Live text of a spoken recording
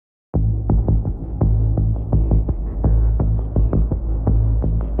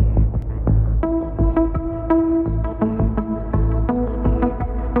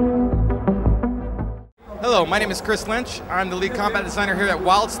Hello, my name is Chris Lynch. I'm the lead combat designer here at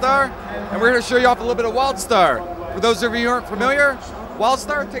Wildstar, and we're here to show you off a little bit of Wildstar. For those of you who aren't familiar,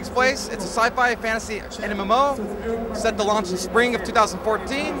 Wildstar takes place, it's a sci-fi fantasy and MMO, set to launch in spring of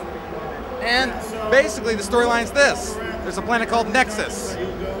 2014, and basically the storyline is this. There's a planet called Nexus.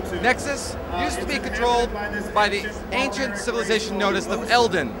 Nexus used to be controlled by the ancient civilization known as the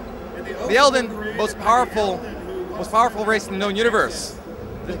Elden. The Elden, most powerful race in the known universe.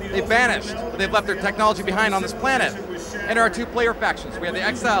 They've vanished, but they've left their technology behind on this planet. And there are two player factions. We have the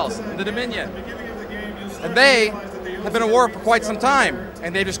Exiles and the Dominion. And they have been at war for quite some time.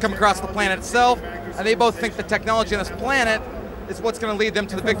 And they just come across the planet itself, and they both think the technology on this planet is what's going to lead them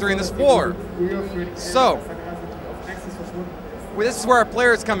to the victory in this war. So, this is where our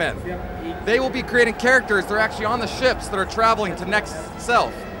players come in. They will be creating characters that are actually on the ships that are traveling to Nexus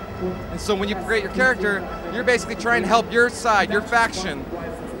itself. And so when you create your character, you're basically trying to help your side, your faction,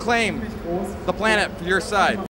 claim the planet for your side.